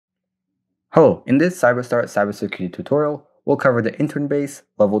Hello, in this CyberStart Cybersecurity tutorial, we'll cover the Internbase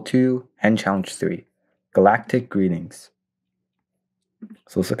Level 2 and Challenge 3, Galactic Greetings.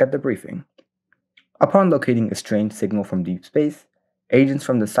 So let's look at the briefing. Upon locating a strange signal from deep space, agents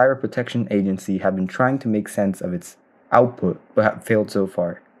from the Cyber Protection Agency have been trying to make sense of its output, but have failed so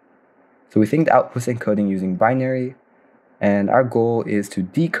far. So we think the output's encoding using binary, and our goal is to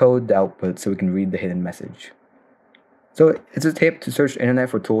decode the output so we can read the hidden message. So it's a tip to search the internet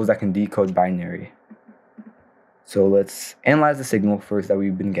for tools that can decode binary. So let's analyze the signal first that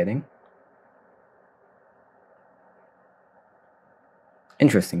we've been getting.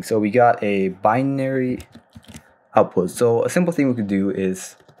 Interesting, so we got a binary output. So a simple thing we could do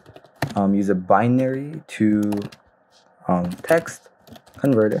is use a binary to text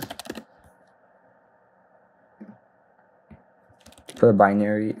converter for the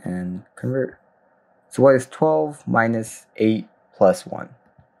binary and convert. So what is 12 minus 8 plus 1?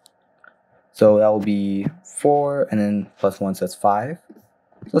 So that will be 4 and then plus 1, so that's 5.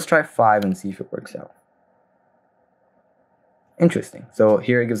 So let's try 5 and see if it works out. Interesting. So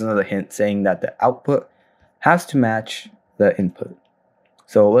here it gives another hint saying that the output has to match the input.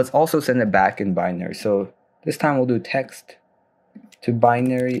 So let's also send it back in binary. So this time we'll do text to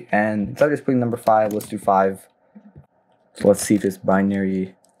binary, and instead of just putting number 5, let's do 5. So let's see if this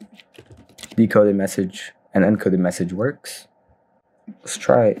binary decoded message and encoded message works. Let's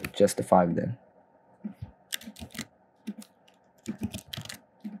try just the 5 then.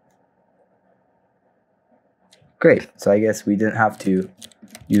 Great, so I guess we didn't have to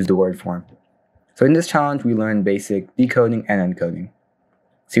use the word form. So in this challenge, we learned basic decoding and encoding.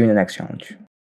 See you in the next challenge.